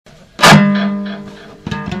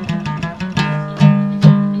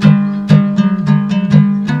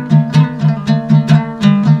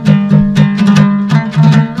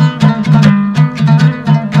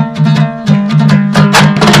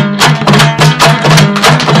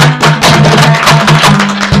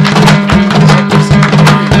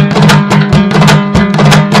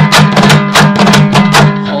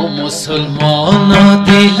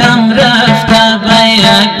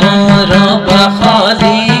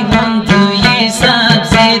هندوی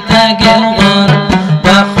سبزی تگوار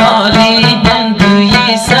بخالی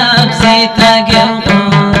هندوی سبزی تگوار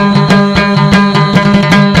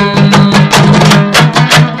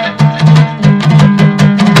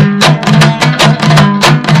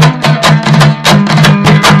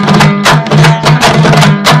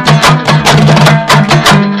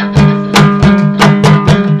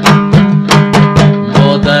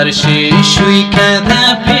شوی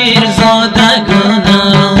کده پیر زادگانا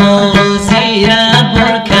زیره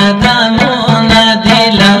بر کده مانه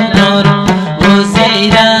دلو دار و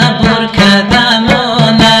زیره بر کده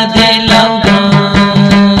مانه دلو دار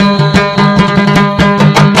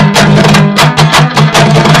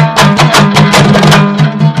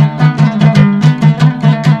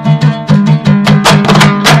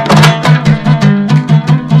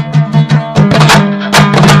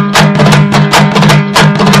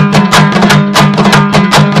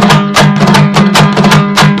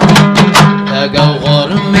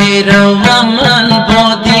رو من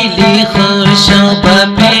با دلی خوشا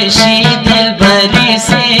به پیشی دل بری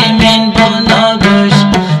سیمین بناگوش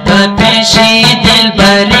به پیشی دل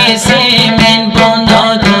بری سیمین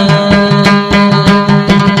بناگوش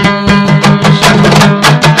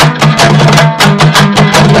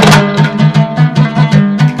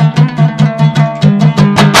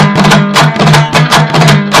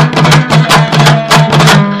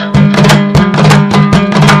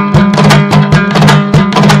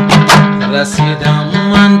رسیدم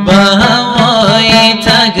من به هوای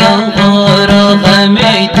تگوار غم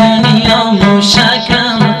دنیا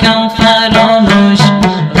موشکم کم فراموش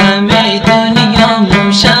غم دنیا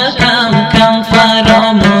موشکم کم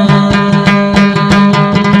فراموش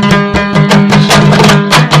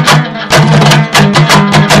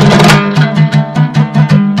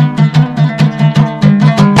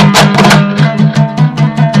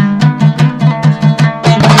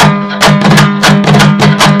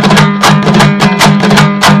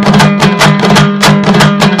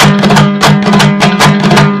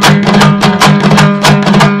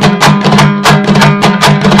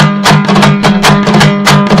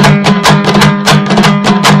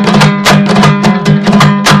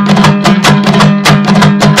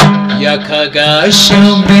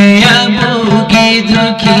گشم بیابوگی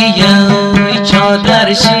دوکیه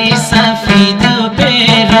چادرشی سفید و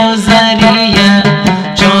پیروزریه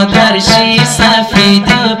چادرشی سفید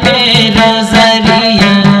و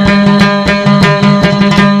پیروزریه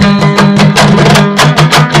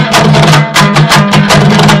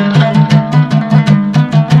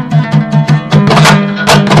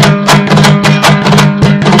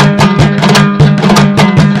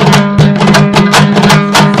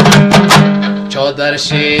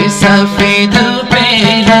چادرشی سفید و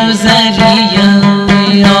پیروزریه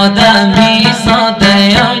آدمی زاده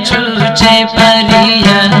یا چوچه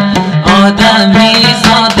پریه آدمی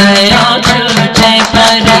زاده یا چوچه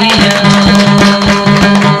پریه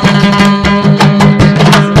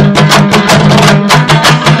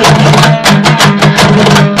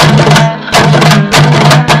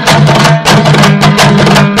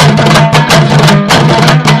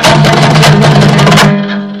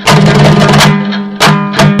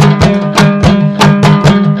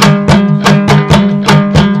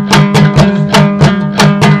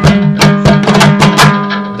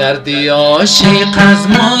دردی عاشق از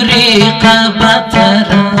مریقه بتر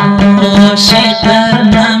عاشق در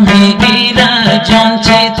نمیگیره جان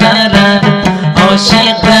چیتره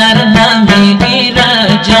عاشق در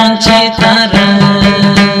نمیگیره جان چیتره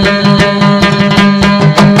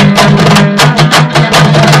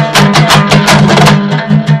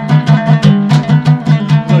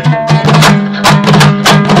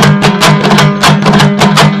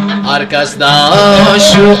هرکس دا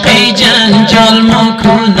شوقی جنجال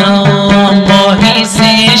مکنه ماهی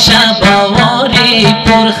سی شبواری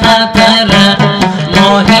پر خطره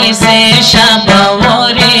ماهی سی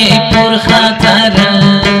شبواری پر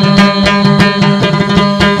خطره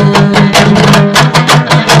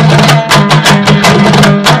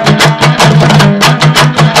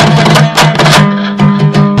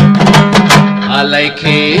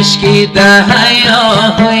علیکشکی ده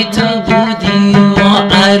هیاهوی تو بودی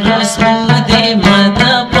و عروس بودی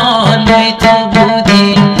مده بالوی تو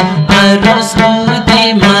بودی عروس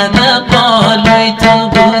بودی مده بالوی تو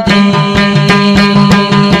بودی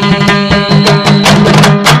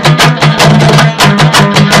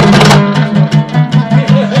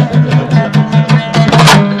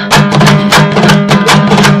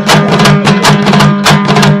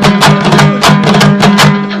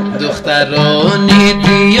دخترانی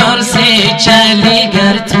دیار سی چلی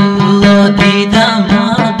گر تو دیدم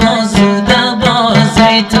بازوده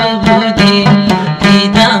بازوی تو بودی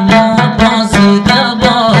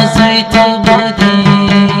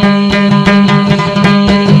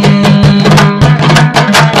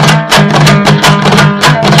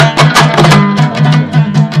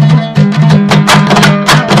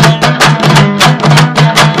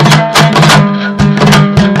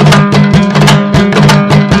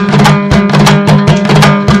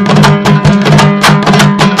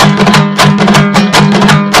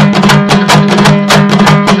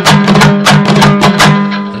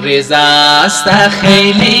رضا است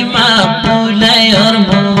خیلی مقبوله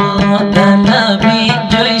یارمو دلبی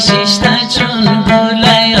جای ششته چون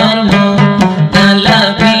گوله یارمو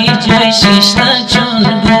دلبی جای ششته چون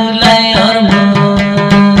گوله یارمو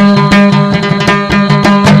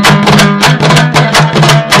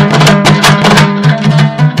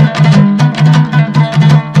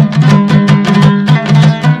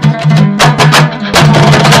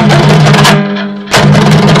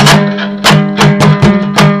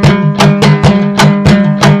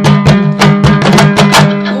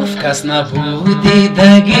کس نبودی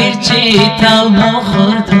دگیر چی تو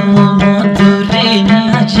مخوردم دوری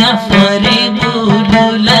جفاری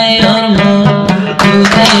بولوله یارمو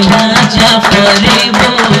دوری جفاری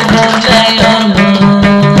بولوله یارمو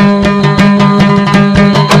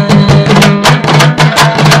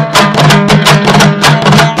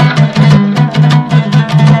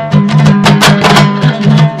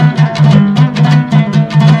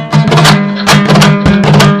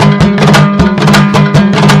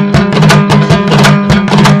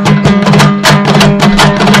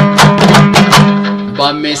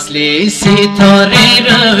مثل ستاره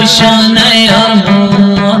روشن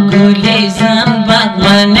یارمو گلی زن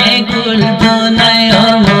بغلن گلدون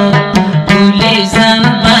یارمو گلی زن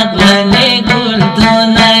بغلن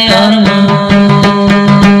گلدون یارمو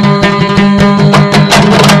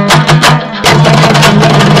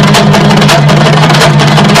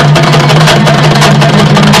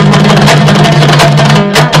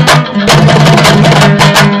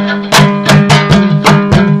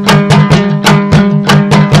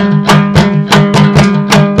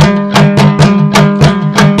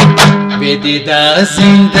دیده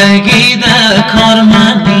زندگی ده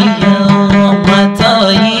کارمندی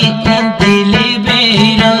متای این دلی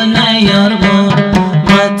بیرون یارمو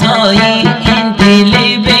متای این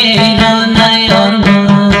دلی بیرون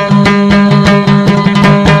یارمو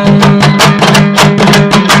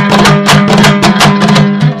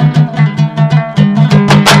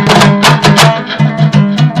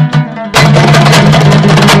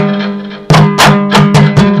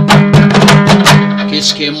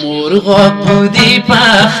کشک مرغا بودی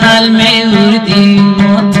بخل میوردی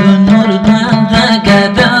ما تو نور بنده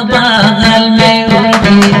گده بغل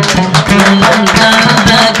میوردی تو نور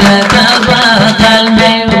بنده گده بغل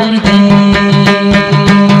میوردی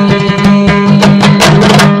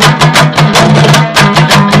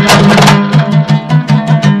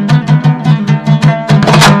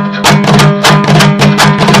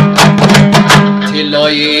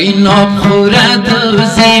تلای ناب خوره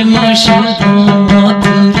دوزی مشودم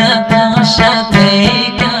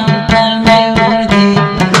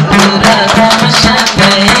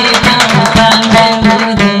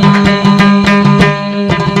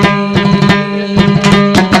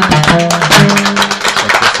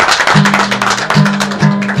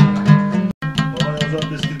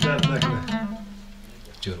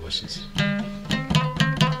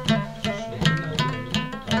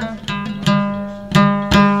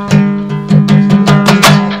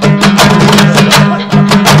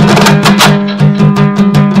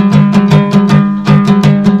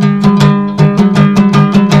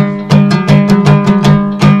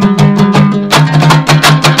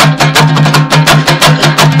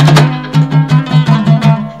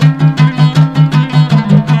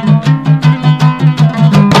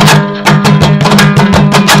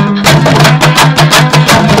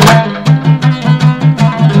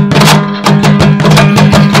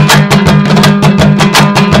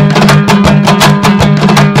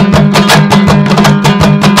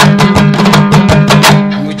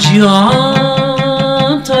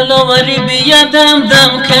دم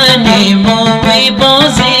دم کنیم و وی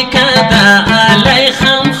بازی کده علی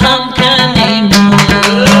خم خم کنیم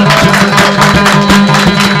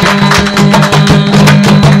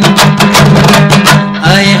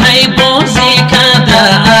ای های بازی کده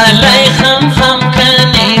علی خم خم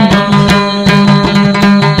کنیم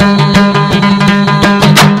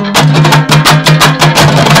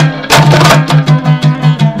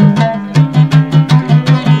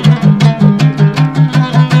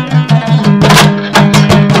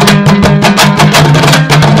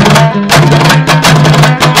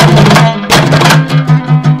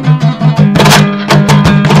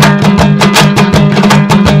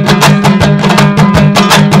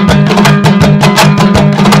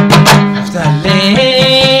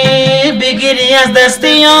از دست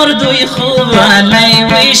یار دوی خوب علی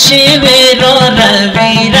ویشی وی را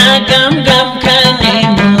روی را گم گم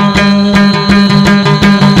کنیم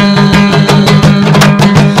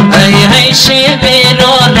ای های شی وی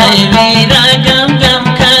را روی را گم گم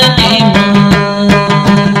کنیم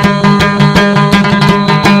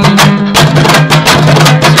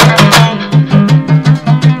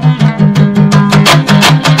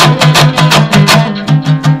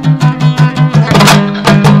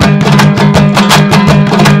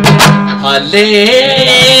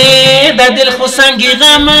حالی د دل خو سنگی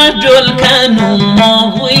غم جل کنو ما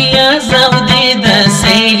وی زودی د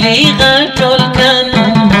سیلی غټول کنو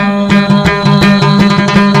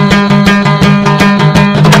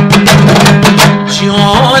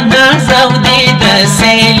جان زودی د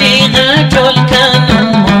سیلی غټول کنو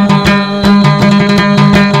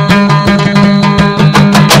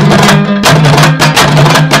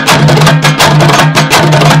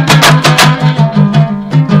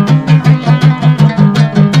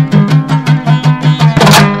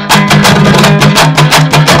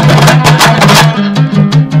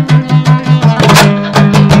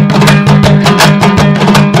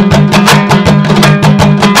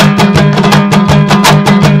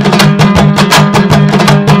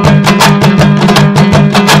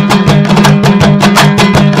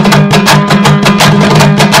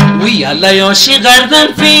لیاشی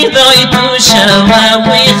گردن فیدای تو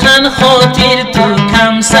شوه وی خن خاطر تو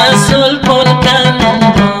کم سسول پل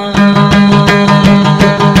کنم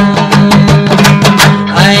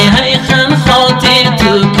ای ای خن خاطر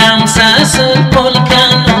تو کم سسول پل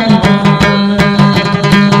کنم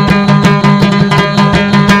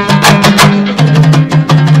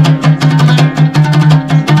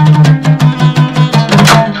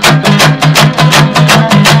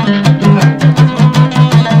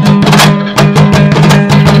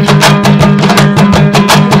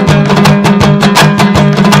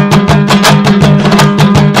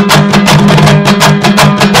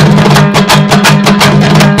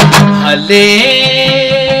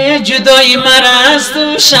جدای مرست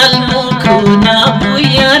و شلمو کنه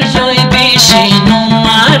بویر جای بیشین و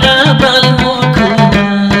مرا بلمو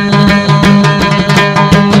کنه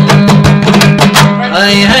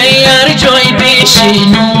ای ای هر جای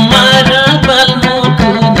بیشین و مرا بلمو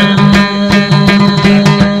کنه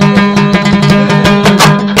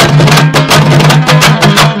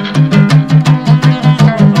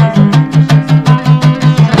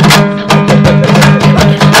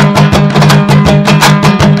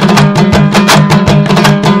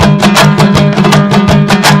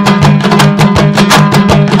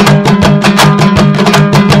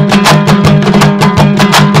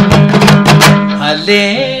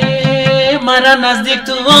مرا نزدیک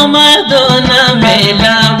تو آمد و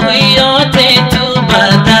نمیلا ویات تو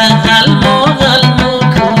بعد غلمو غلمو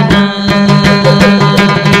کنم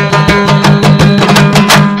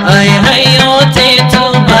ای حیات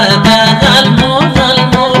تو بعد غلمو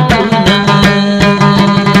غلمو کنم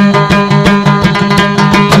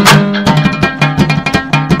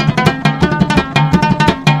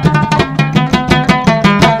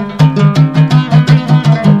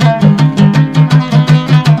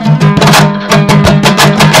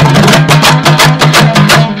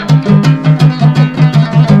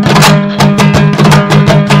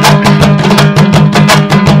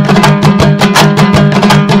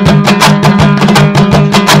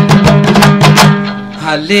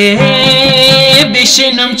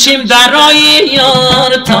بشینم چیم درای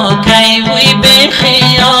یار تا کی وی به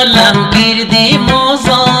خیالم گردی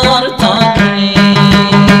مزار تا کی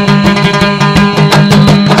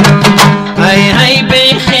ای ای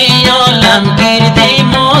به خیالم گردی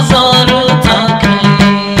مزار تا کی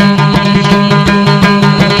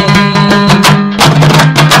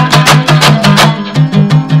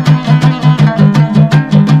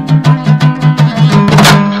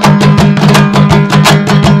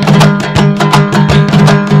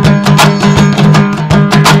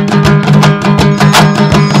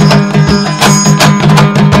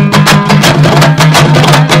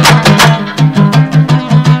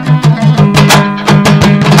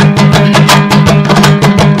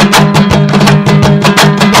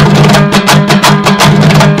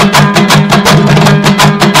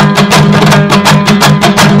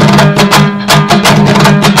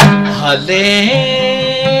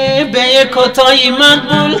کتای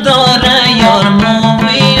مقبول داره یار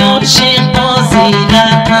موی عاشق بازی را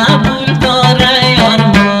قبول داره یار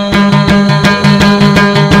مو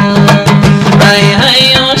ای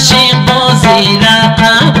ای عاشق بازی را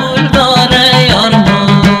قبول داره یار مو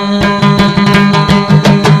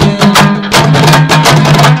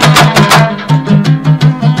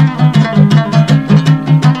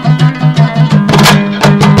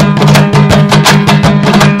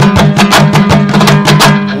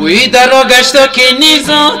وی در را گشتا که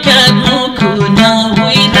نزاکت مکنه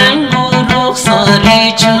وی رنگ و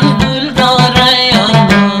رخساری چون گل داره یار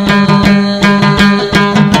من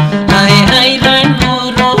ای ای رنگ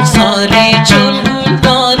و رخساری چون گل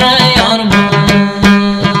داره یار من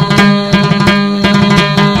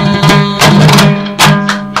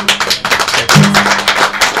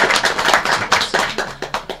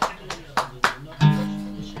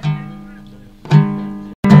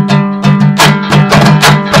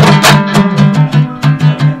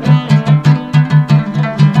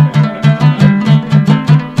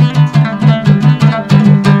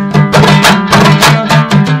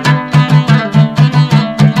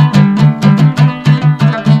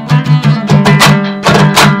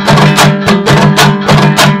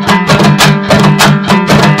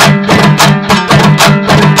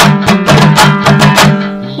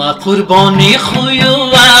قربانی خوی و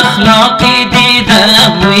اخلاقی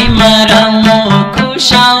دیدم وی مرم و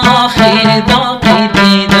کشا آخر داقی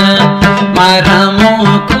دیدم مرم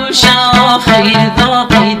و کشا آخر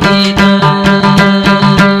داقی دیدم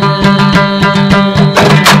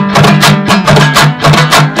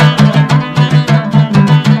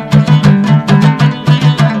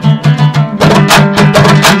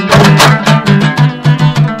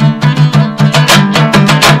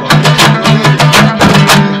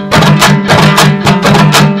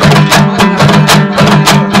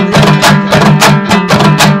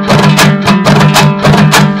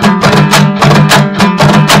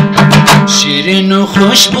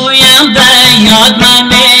خوشبویم به یاد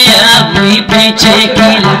منه ابوی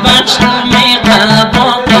بچکیل بخش می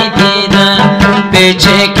قباقی دیدم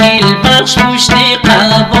بچکیل بخش پشتی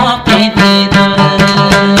قباقی دیدم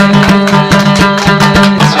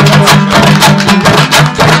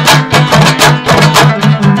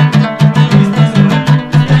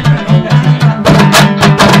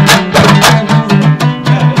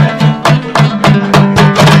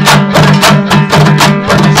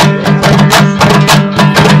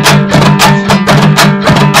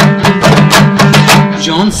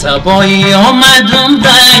سبایی آمدم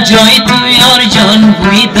به جای تو یار جان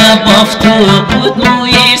بوی دبافتو بود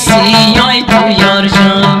موی سیای تو یار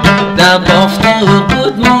جان دبافتو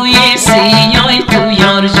بود موی سیای تو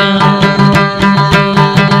یار جان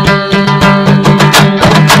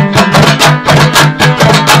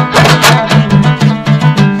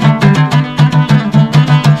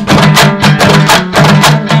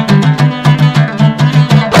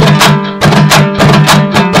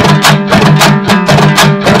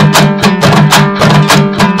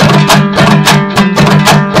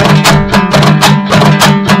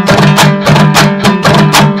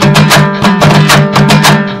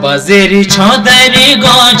زیر چادری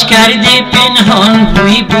گاج کردی پنهان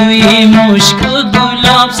بوی بوی مشک و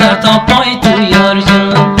گلاب سر تا پای تو یار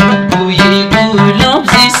جان بوی گلاب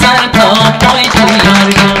زی سر تا پای تو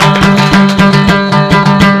یار جان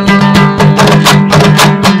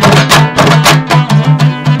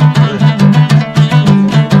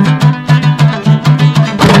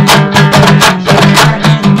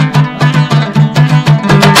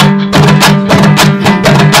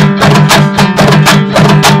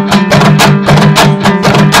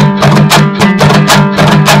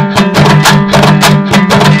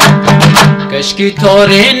کشکی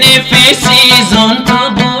تاره نفسی زن تو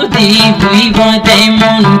بودی بوی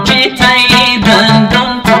بادمون که تایی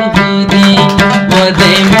دندان تو بودی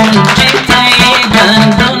بادمون که تایی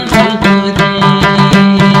دندان تو بودی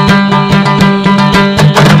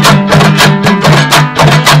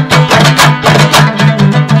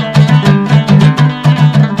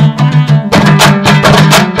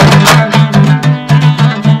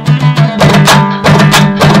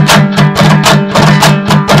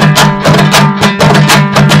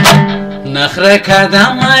نخره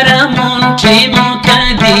کدم مرمون که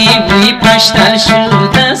مکدی بوی پشتر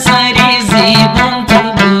شده سری زیبان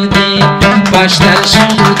تو بودی پشتر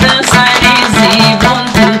شده سری زیبان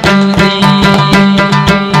تو بودی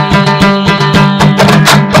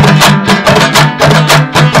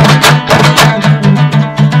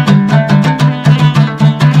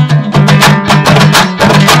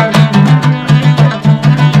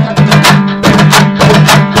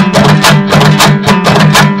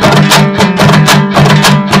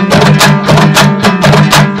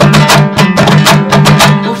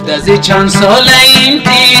چند سال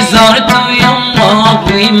انتظار تویم ما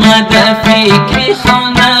بوی مده فکری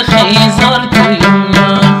خانه خیزار تویم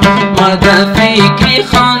ما مده فکری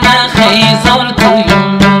خانه خیزار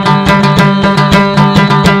تویم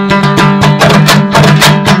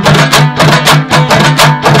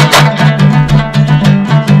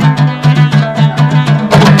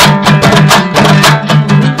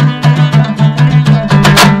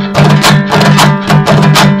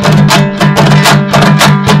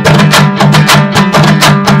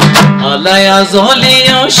از اولی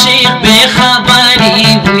و شیخ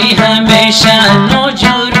بخبری بوی همیشه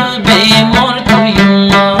نجورو بیمار تویم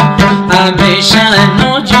ما همیشه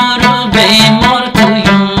نجورو بیمار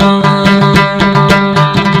تویم ما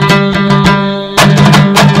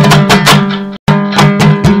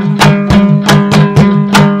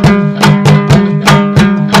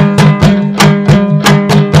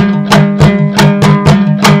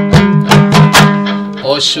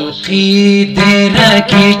عاشقی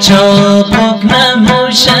درکی چابک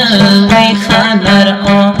نموشه وی خنر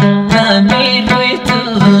آدمی روی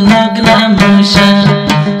تو نگ نموشه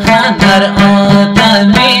خنر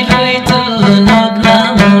آدمی روی تو نگ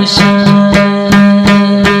نموشه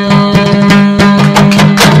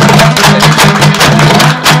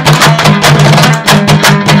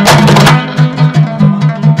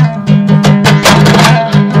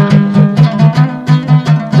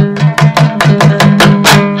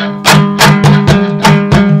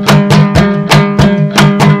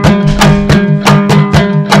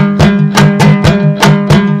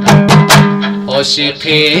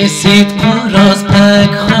عاشق صدق و راست پک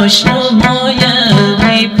خوش نمایه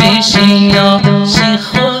وی پیشی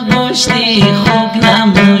عاشق و گشتی خوب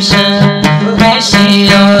نموشه پیشی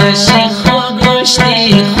عاشق و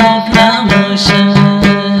گشتی خوب نموشه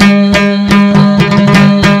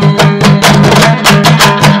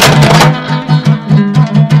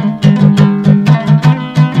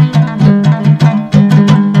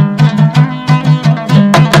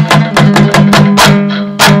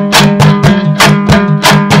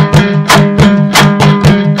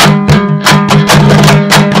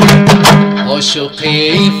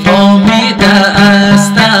عاشقی فامیده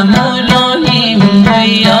است ملایم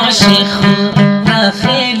وی عاشق را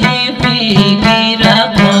خیلی بگیره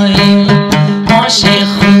پاییم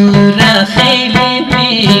عاشق را خیلی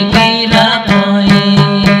بگیره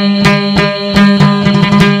پاییم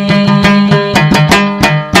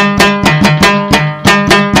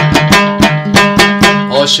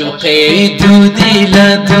عاشقی دو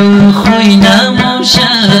دل دو خوی نموشه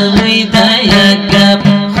وی ده یک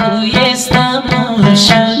گپ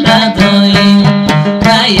خویستموشو نداییم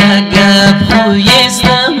و یک گپ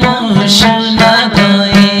خویستموشو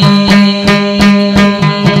نداییم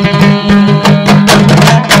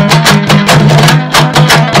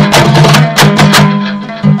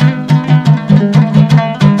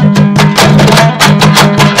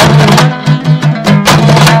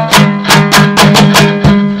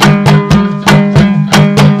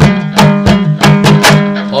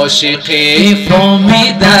عاشقی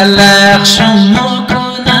فامیده لخشم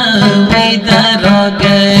مکنه وی در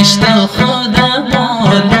گشت و خودم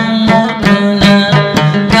معلوم مکنه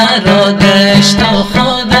در گشت و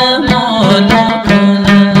خودم معلوم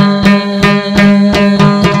کنه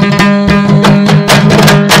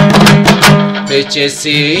به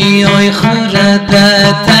چسی آی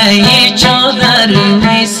خورده تایی چادر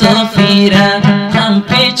وی صافیره هم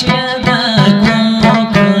پیچ کرده گم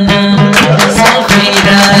مکنه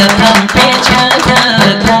صافیره هم پیچ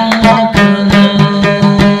کرده گم مکنه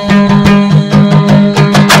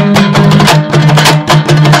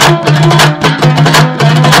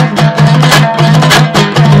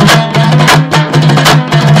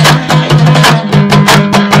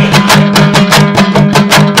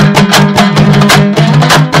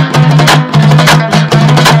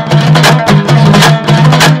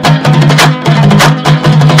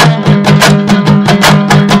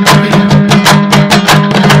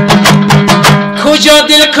کجا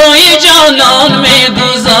دلکوی جانان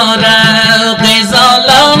میگذاره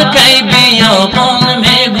غزالان کی بیابان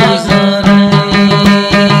میگذاره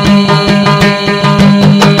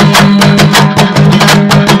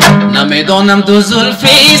نمیدانم دو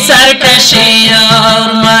زلفی سرکشی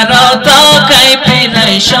یار مرا تا کی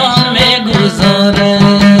پریشان میگذاره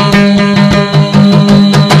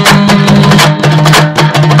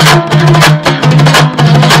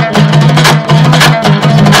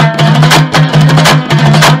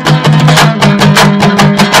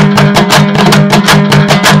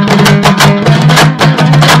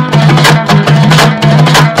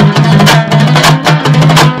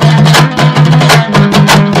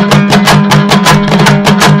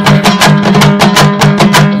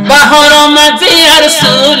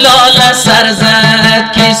سولال سر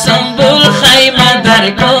زد که سنبول خیمه در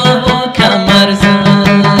کوب و کمر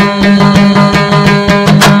زد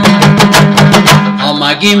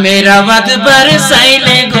آمگی می رود بر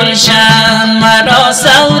سیل گلشن مرا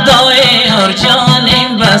سودای هر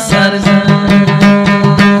جانیم بسر زد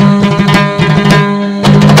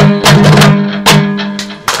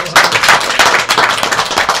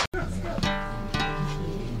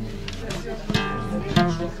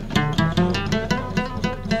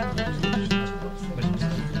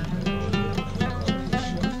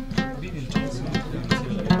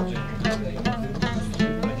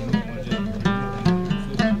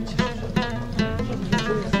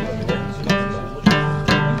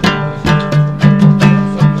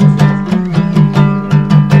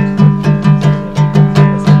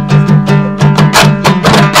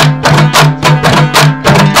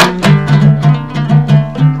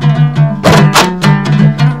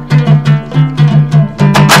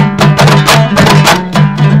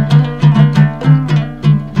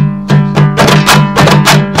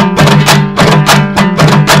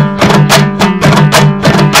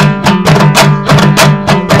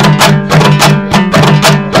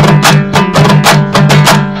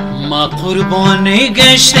قربانی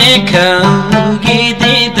گشته کوگی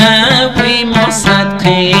دیده وی ما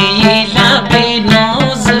صدقه لب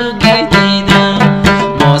نازگی دیده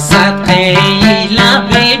ما صدقه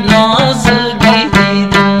لب نازگی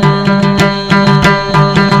دیده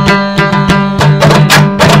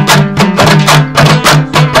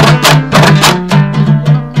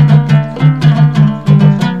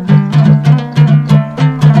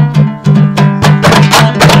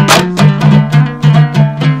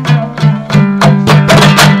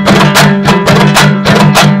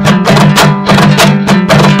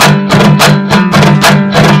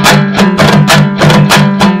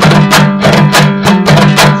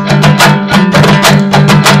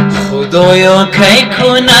کی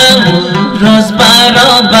کنم روز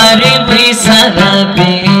برابری وی سر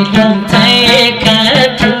بیلم تایی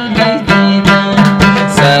کتو گدیدم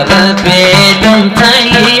سر بیلم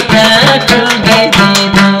تایی کتو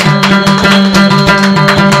گدیدم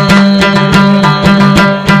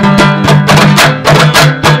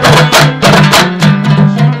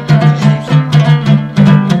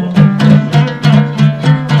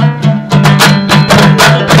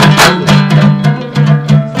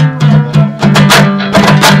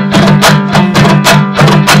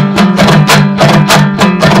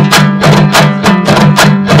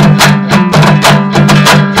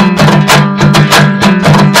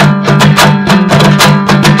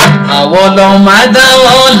آمد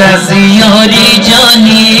والا زیاری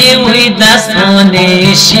جانی وی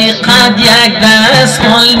دستمانی شیقد یک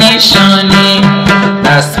دستمال نشانی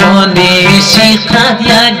دستمانی شیقد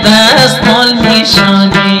یک دستمال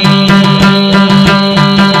نشانی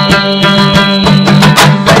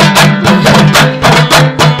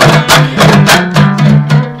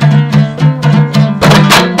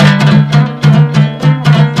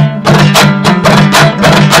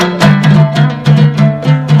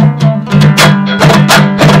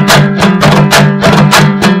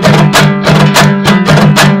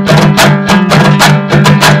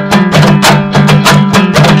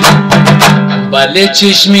بله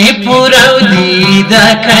چشمی پرو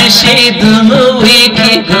دیده کشیدم وی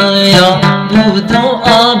که گویا بود و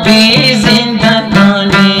آبی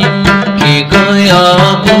زندگانی که گویا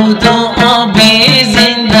بود و آبی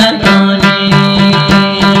زندگانی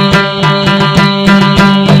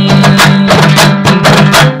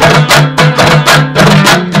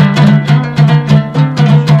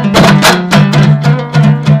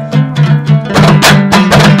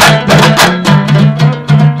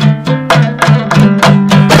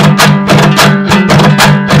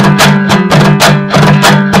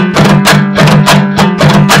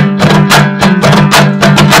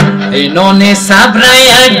نون صبر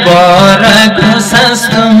یک بار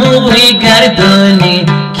گسستم وی گردانی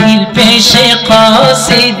کل پیش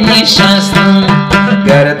قاصد نشستم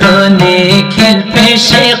گردانی کل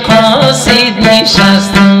پیش قاصد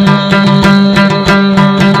نشستم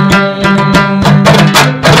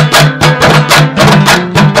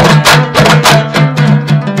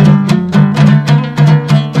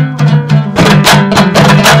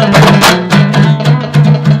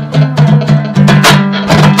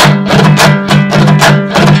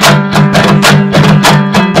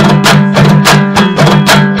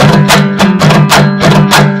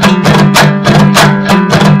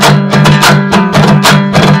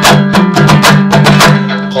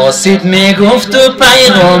قاصد می گفت و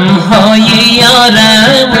پیغام های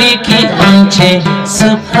یارم وی که غنچه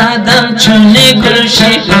صبح دم چون گل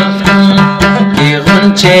شکفتم که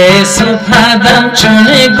غنچه صبح دم چون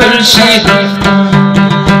گل شکفتم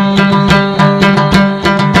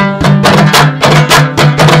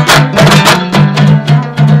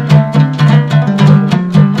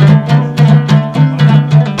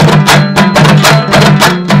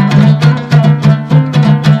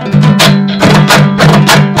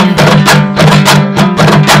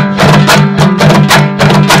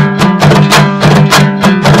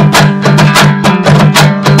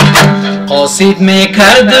قاصد می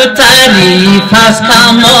کرد و تعریف از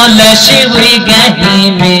کمالش وی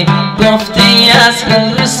گهی می گفتی از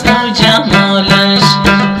حسن و جمالش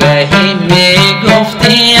گهی می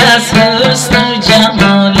گفتی از حسن و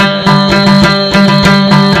جمالش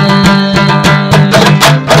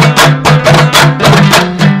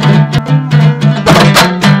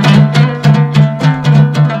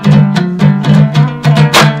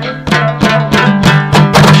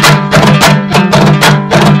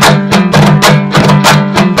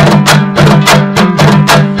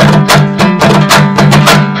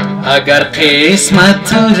اگر قسمت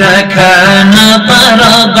تو رکنه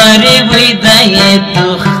برابری ویده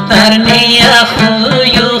دختر نیا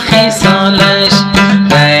خوی و خیسالش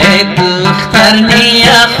ده دختر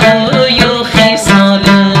نیا خوی و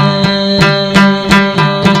خیسالش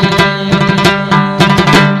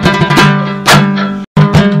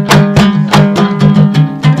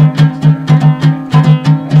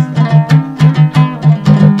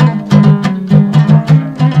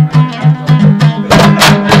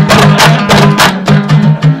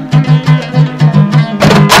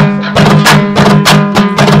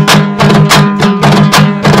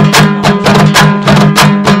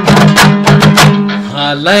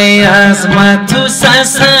لای عظمت تو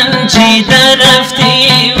سنجیده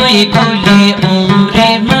رفتی وی گلی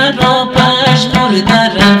عمر مرا پژمرده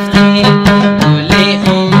رفتی گلی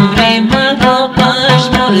عمر مرا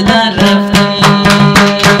پژمرده رفتی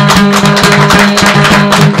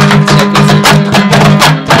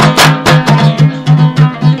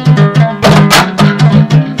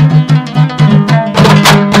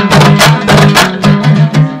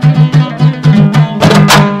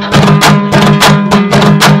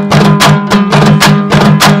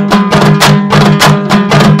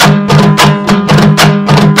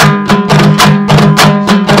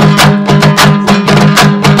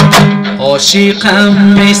عاشقم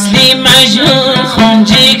مثلی مجنون خون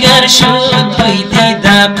جگر شد وی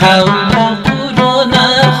دیده قوم و قرون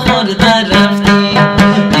خورده رفتی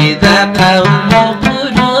دیده قوم و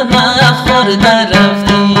قرون خورده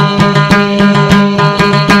رفتی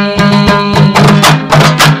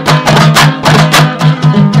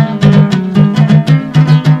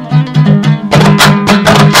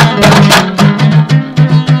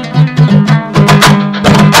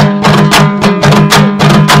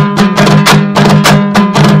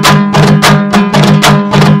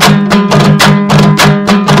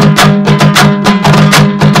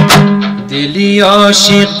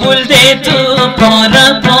عاشق بلده تو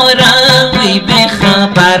پارا پارا وی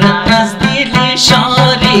بخبر از دل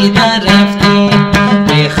شاریده رفتی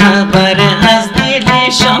بخبر از دل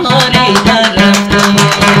شاریده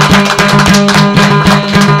رفتی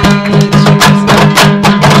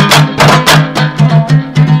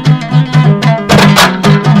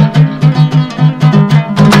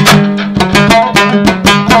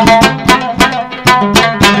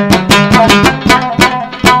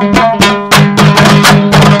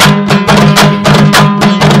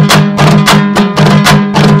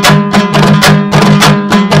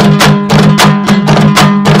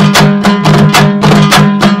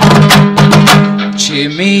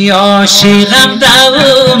عاشقم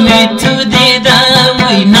دوم تو دیده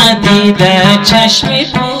وی ندیده چشمی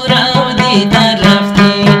پورا دیده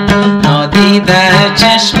رفتی ندیده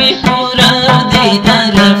چشمی پورا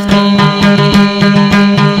دیده رفتی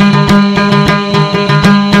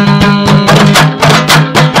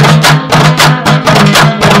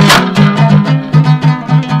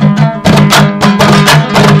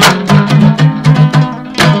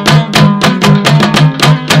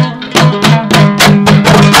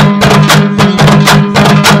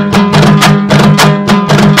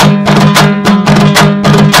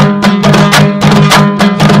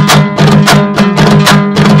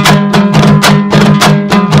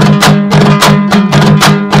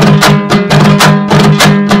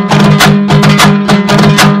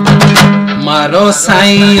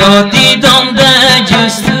سیادی دانده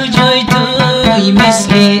جستجوی توی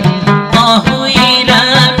مثلی آهوی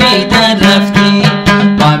رمی در رفتی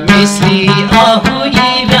و مثلی آهوی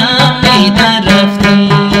رمی در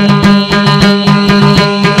رفتی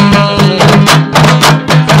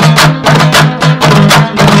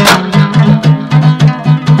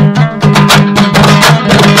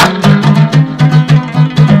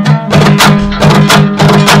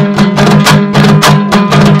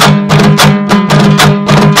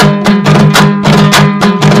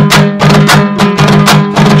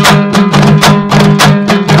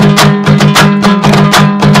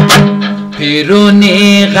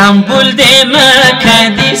پیرونی غم بلده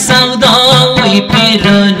مکدی سوداوی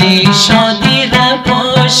پیرونی شادی را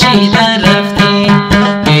پوشیده رفتی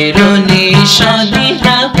پیرونی شادی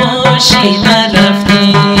را پوشیده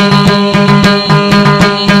رفتی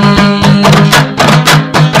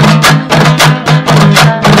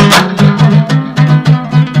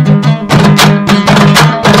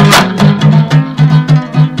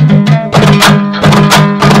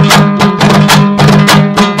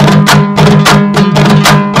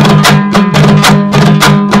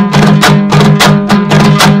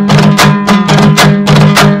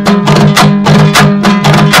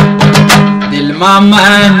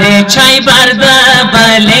من چای برده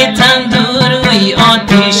بله تندور وی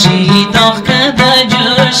آتشی داغ کده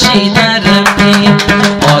جوشیده رفتی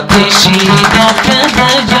آتشی داغ کده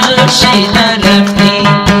جوشیده رفتی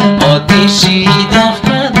آتشی داغ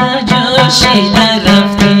کده جوشیده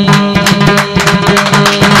رفتی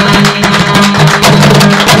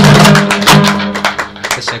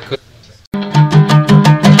تشکر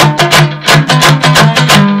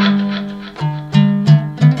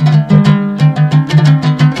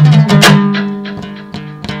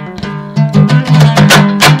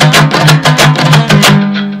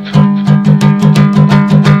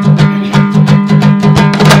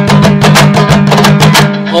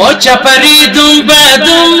چپریدم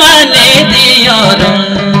بدم من دیارم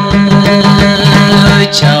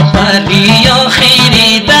چپریا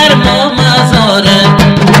خیری در ما مزارم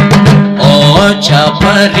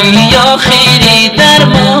چپریا خیری در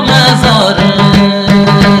ما مزارم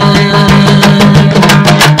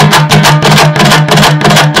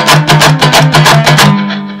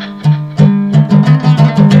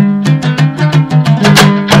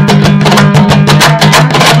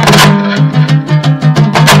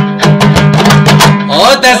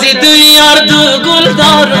دزی دو یار دو گل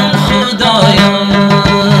دارم خدایا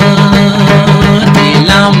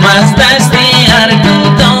دلم از دست هر دو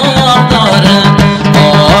داغ دارم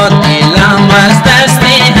دلم از دست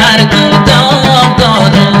هر دو داغ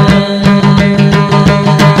دارم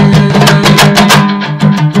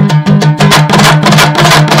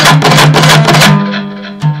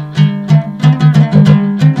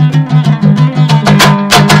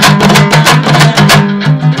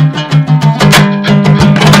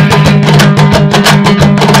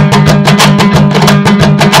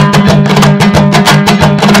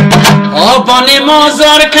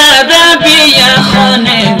آزار کرده بیا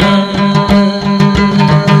خانه ما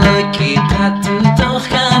که قطو تو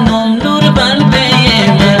خانم نور بنده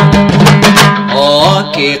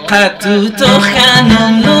ما که قطو تو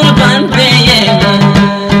خانم نور بنده ما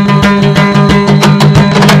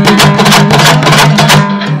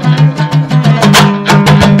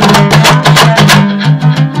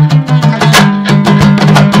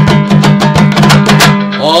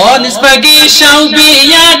نسبگی شو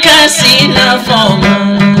بیا کسی نفهم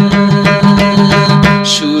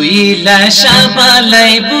شوی لشب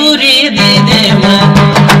علی بوری دیده من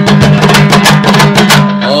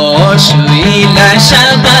شوی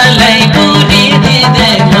لشب علی بوری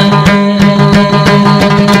دیده من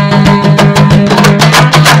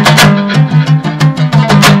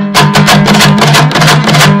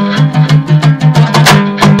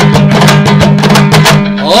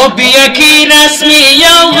بیا کی رسمی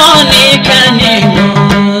یوغانی کنیم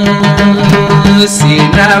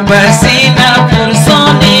سینه بسینه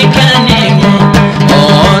پرسانی کنیم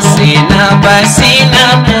سینه بسینه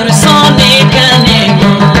پرسانی کنیم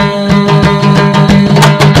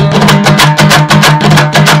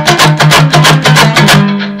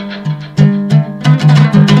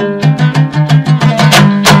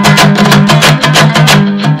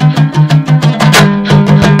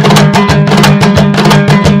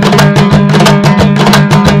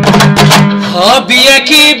بیا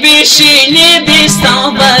کی بشینی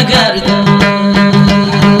دیستا بگردم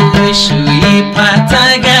شوی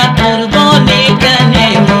پتگه قربانی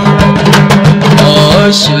کنیم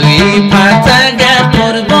شوی پتگه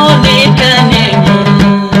قربانی کنیم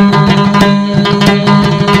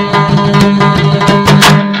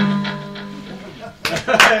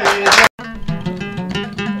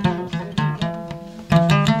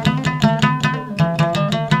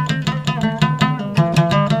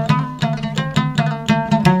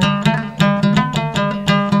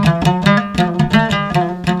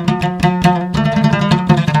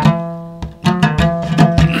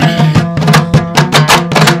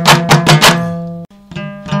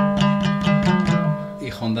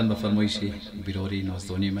خواندن به فرمایش بیراری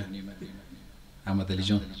نازدانی من احمد علی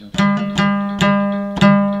جان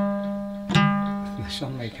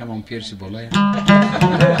نشان می کم پیرش بالای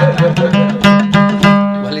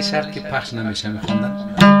ولی شرط که پخش نمیشه می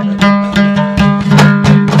خواندن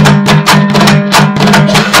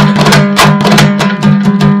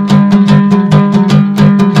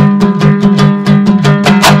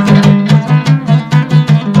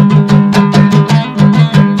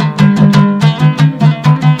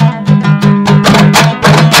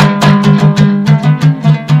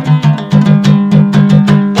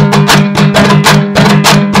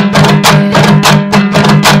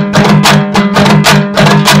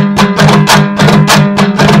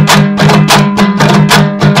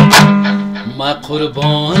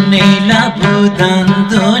قربانی لبودن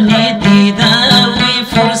دونی دیده وی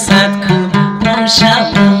فرصت کو نم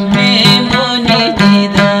شب میمونی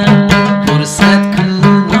دیده فرصت کو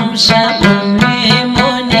نم شب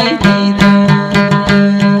میمونی دیده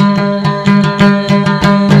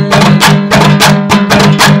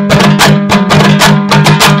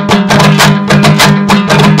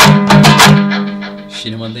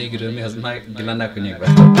شنونده گرامی از من گله نکنید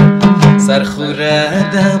سرخوره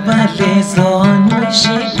دبل زانوشی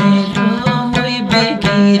بلومی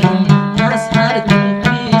بگیرم از هر دو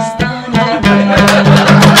پیستانه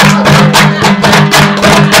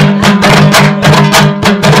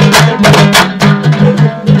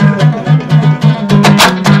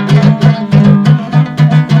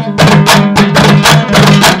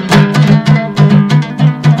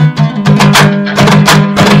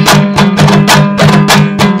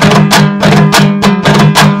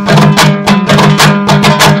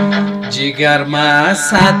جگر ما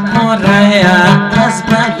صد ماره از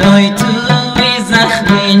بلای توی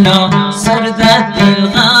زخمینا سرده دل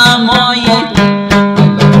غمای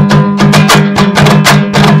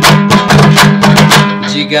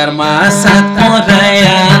جگر ما صد ماره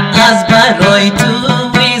از برای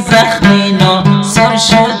توی زخمینا سر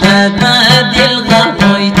شده دل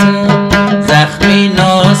غمای تو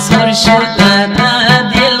زخمینا سر شده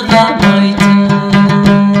دل غمای تو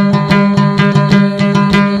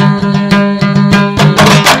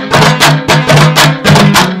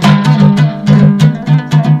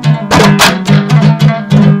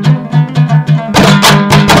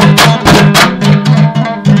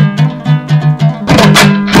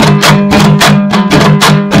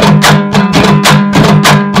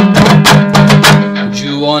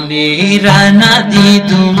را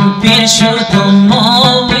ندیدم پیر شدم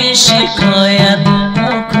ما و شکایت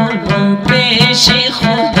نکنم پیش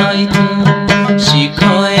خدای تو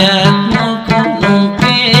شکایت نکنم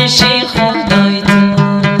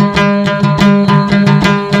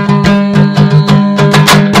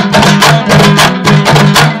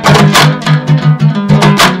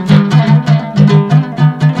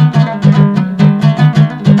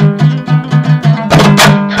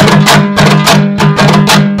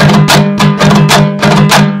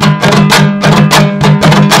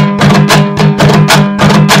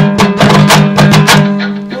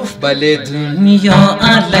ولی دنیا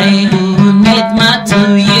علیه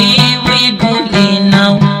مدمتوی وی گلی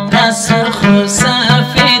نو رسول خو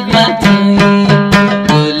سفید متوی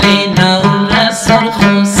گلی نو رسول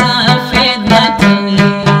خو سفید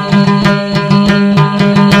متوی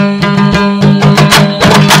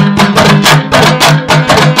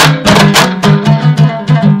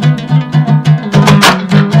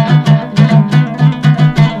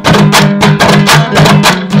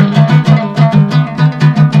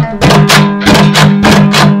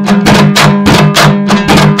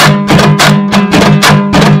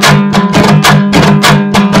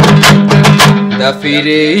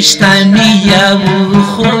فرشتنی و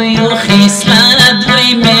خوی و خیسلت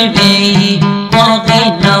وی میوی باقی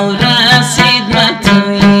نو رسید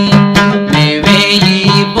متوی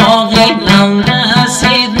میوی باقی نو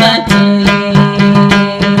رسید متوی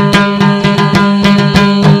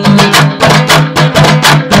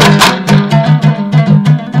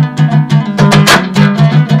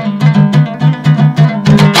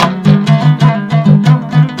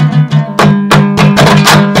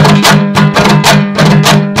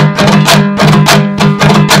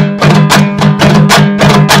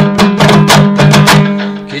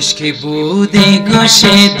که بوده گوش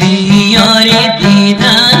دیار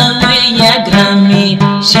دیدم و یک رمی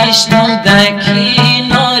ششتم دکی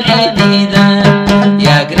ناری دیدم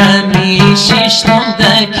یک رمی ششتم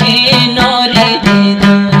دکی ناری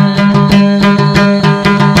دیدم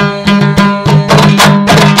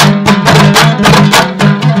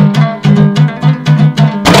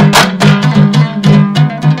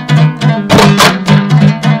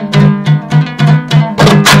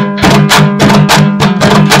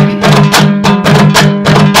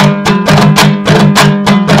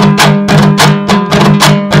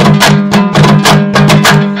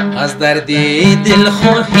درد دل خو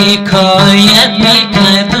حکایت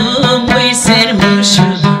میکردم وی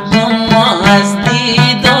سرموشود اما از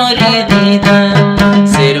دیدار دیدم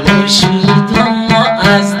سرموشود اما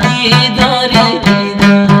از دیدار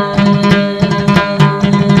دیدم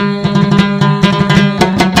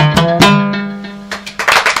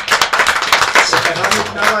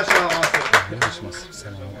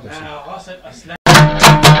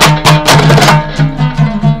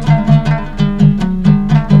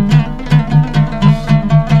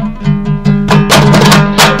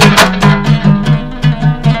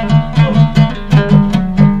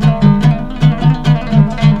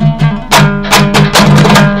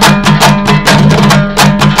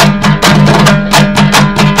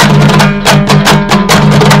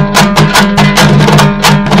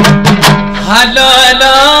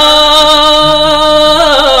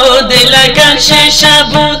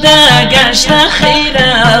شبوده گشت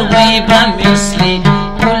خیره وی بمثلی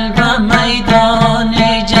گل به میدان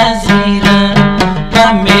جزیره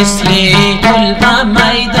بمثلی گل به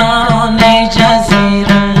میدان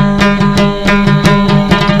جزیره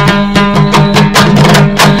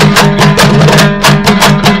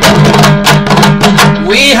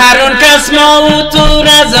وی هرون کس ما و تو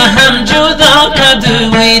از هم جدا کد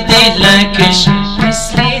وی دلکش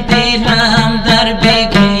مثلی دلم در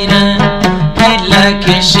بگیره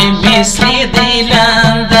دلکش مثلی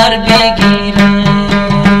دلم در بگیره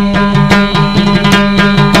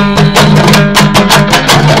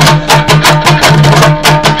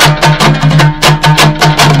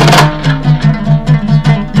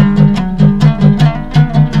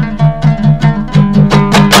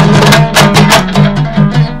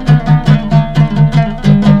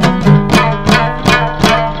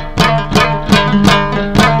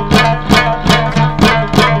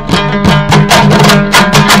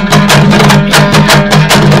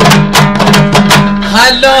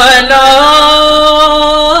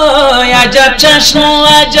عجب چشم و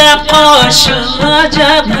عجب قاش و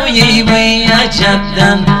عجب موی وی عجب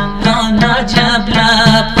دم دان عجب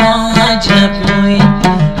لب عجب موی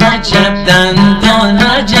عجب دم دان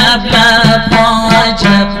عجب لب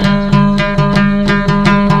عجب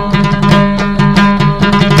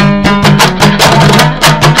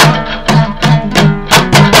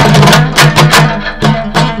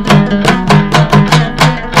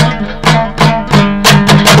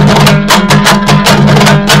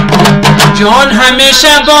جان همیشه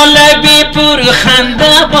با لبی پر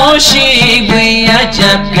خنده باشی وی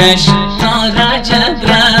عجب گشت تا عجب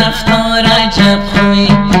رفت تا عجب خوی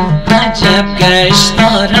عجب گشت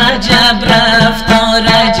تا عجب رفت تا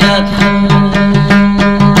عجب خوی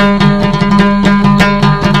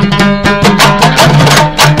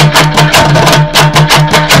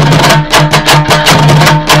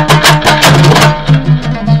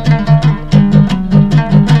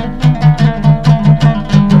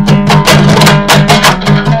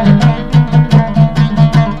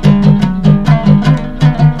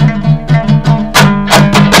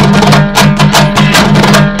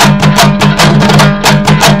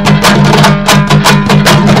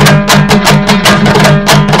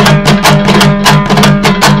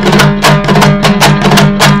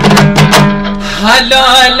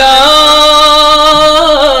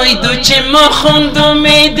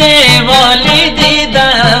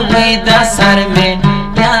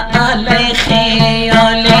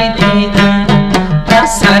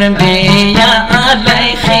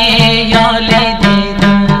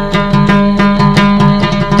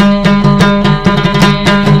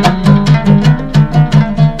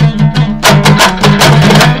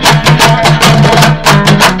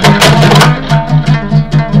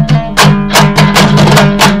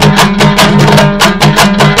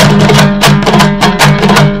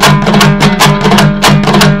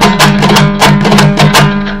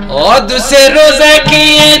دو سه روزه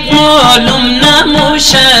که معلوم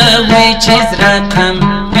نموشه وی چیز رقم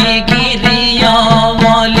بگیری یا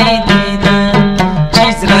والدیدن،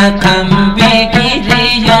 چیز رقم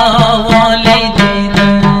بگیری یا والدیدن.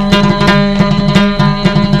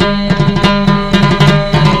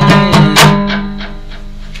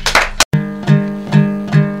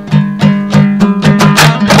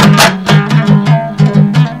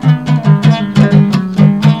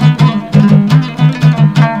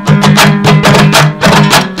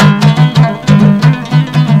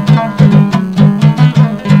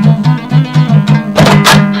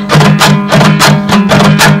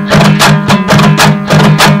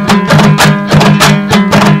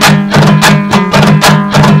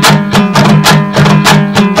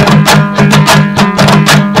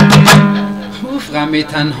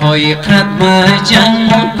 تنهای قدم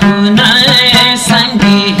جنگ کنه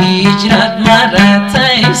سنگی هجرت مرت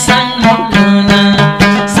ای سنگ کنه،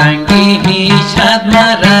 سنگی هجرت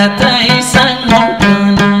مرت ای سنگ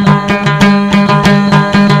کنه.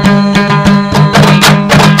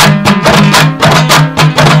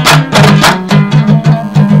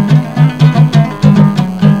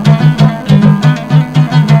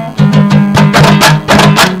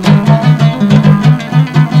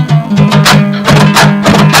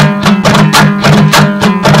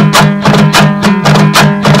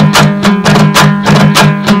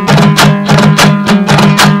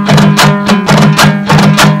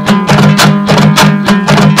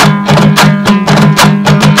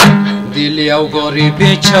 گاری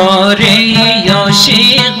بیچاره یا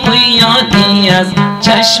شیق و یادی از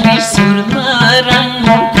چشمی سرمه رنگ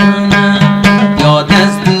کنه، یاد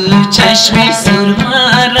از دو چشمی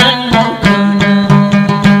سرمه رنگ کنه.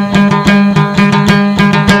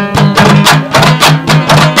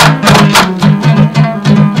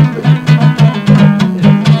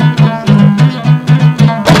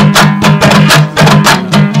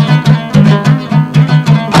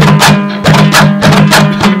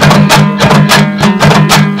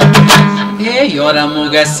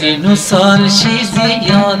 موگسینو سال چیزی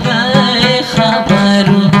یاده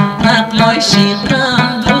خبرو نقلای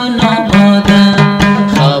شیقند و ناباده،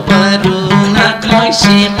 خبرو نقلای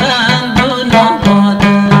شیقند و ناباده.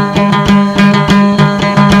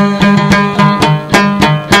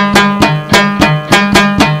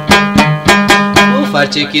 او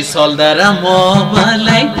فرچه کی سال درم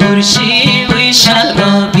بلای گرشی و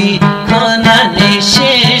شرابی کنه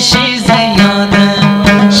نشه زیاده،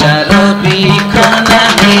 شرابی کنه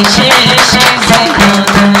نشه زیاده.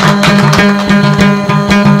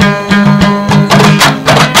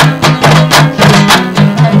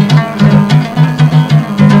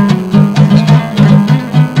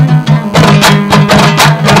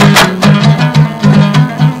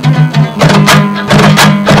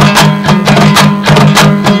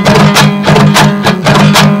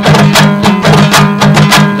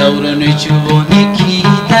 دوران جوانی کی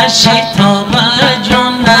در شتاب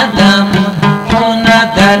جان ندم نه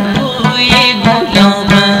در بوی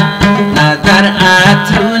گلامه، نه در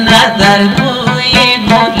عطر و نه در بوی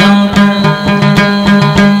گلامه.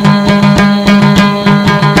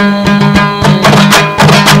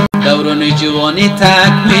 دوران جوانی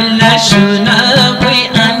تکمیل نشونه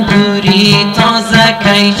بوی انگوری تازه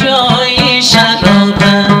کی جای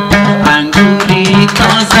شرابه، انگوری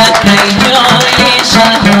تازه کی جای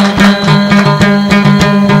شرابه.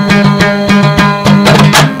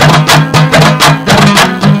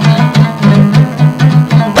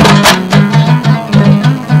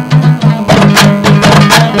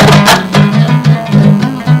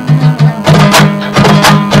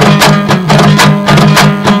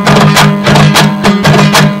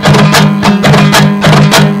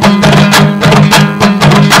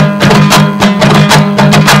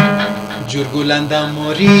 جرگولندم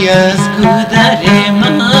موری از گودر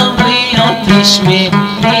ما وی آتش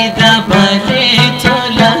میریده بله تو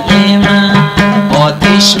لغ من،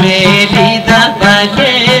 آتش میریده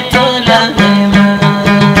بله تو لغ من.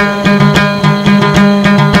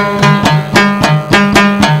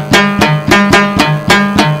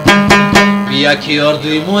 بیا که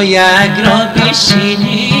اردوی ما یک را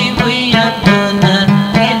بشینی و یک بانه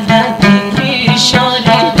دل در دیری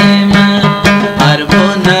شارید من، هر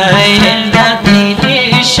بانه دل در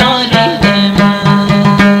دیری شارید من.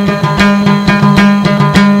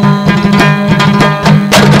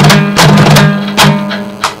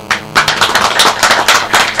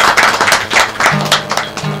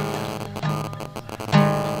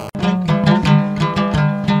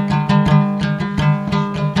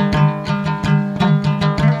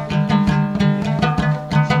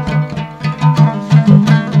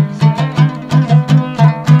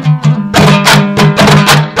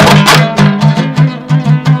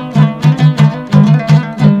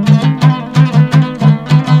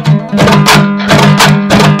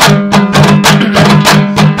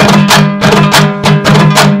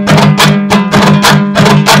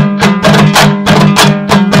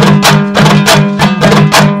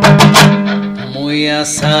 ویا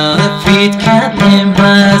سفید کردیم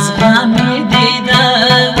باز غمی دیده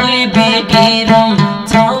وی بگیرم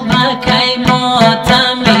تا بکی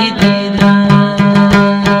ماتمی دیده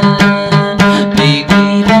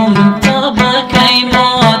بگیرم تا بکی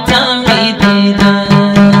ماتمی دیده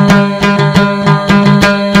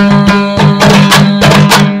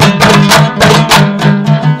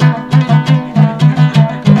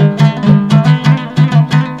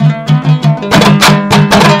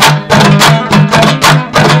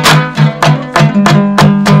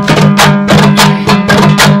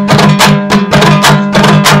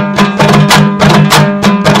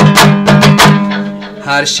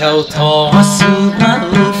هر شو تا صبح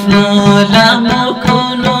افنالم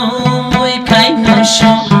کنم وی کی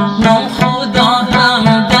نشم نام خدا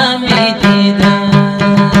هم دمی دیدم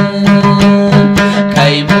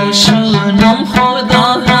کی نشم نام خدا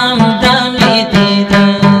هم دمی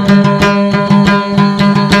دیدم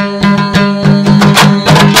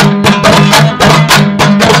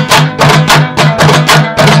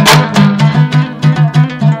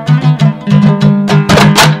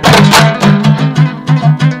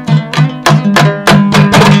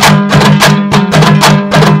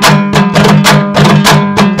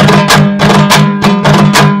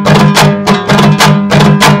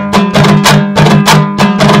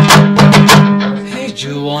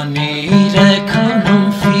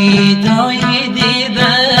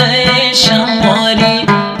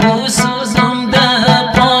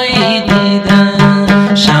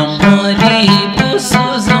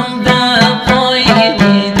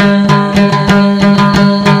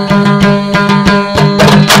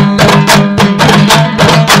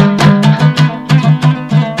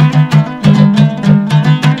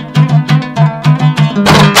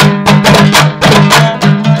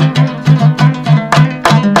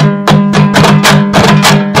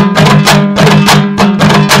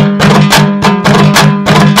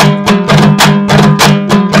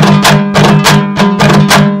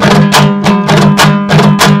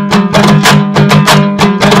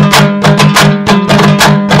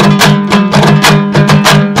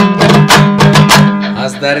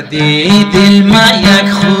دردی دل ما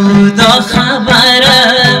یک خدا خبره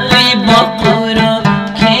بی با قرا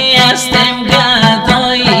کی استم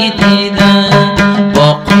گدایی دیده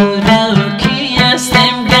با قرا کی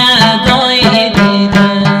استم گدایی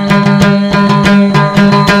دیده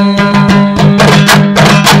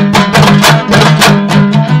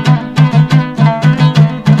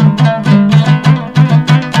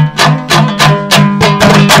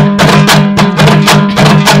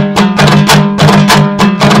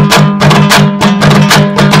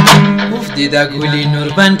دیده گلی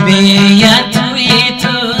نوربن بیا توی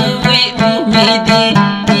توی امیدی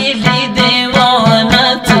دلی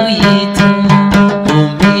دیوانه توی تو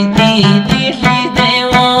امیدی دلی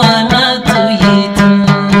دیوانه توی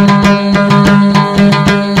تو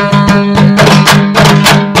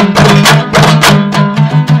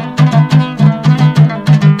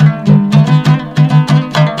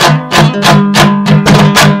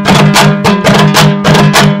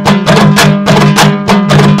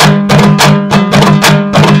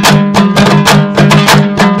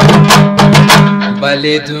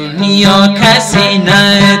بله دنیا کسی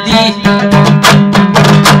ندی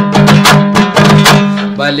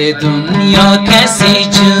بله دنیا کسی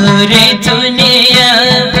جوری دنیا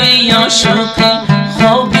بیا شوقی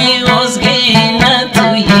خوبی وزگی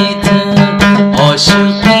نتوی تو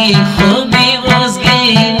عاشقی خوبی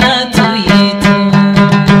وزگی نتوی تو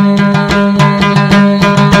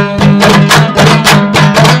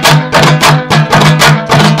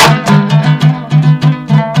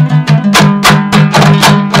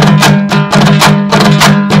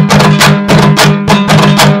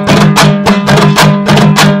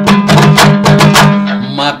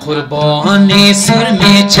قربانی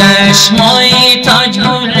سرمی چشمای تاج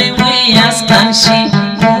گل وی از قنشی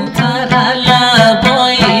تر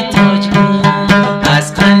لبای تاج گل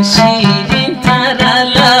از قنشی تر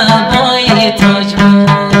لبای تاج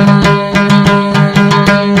گل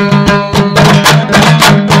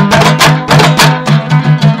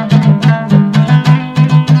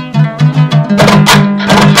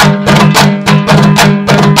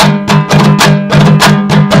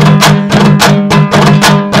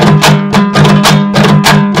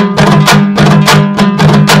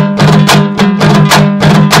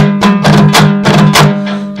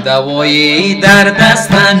دوایی در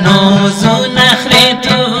دست نازونه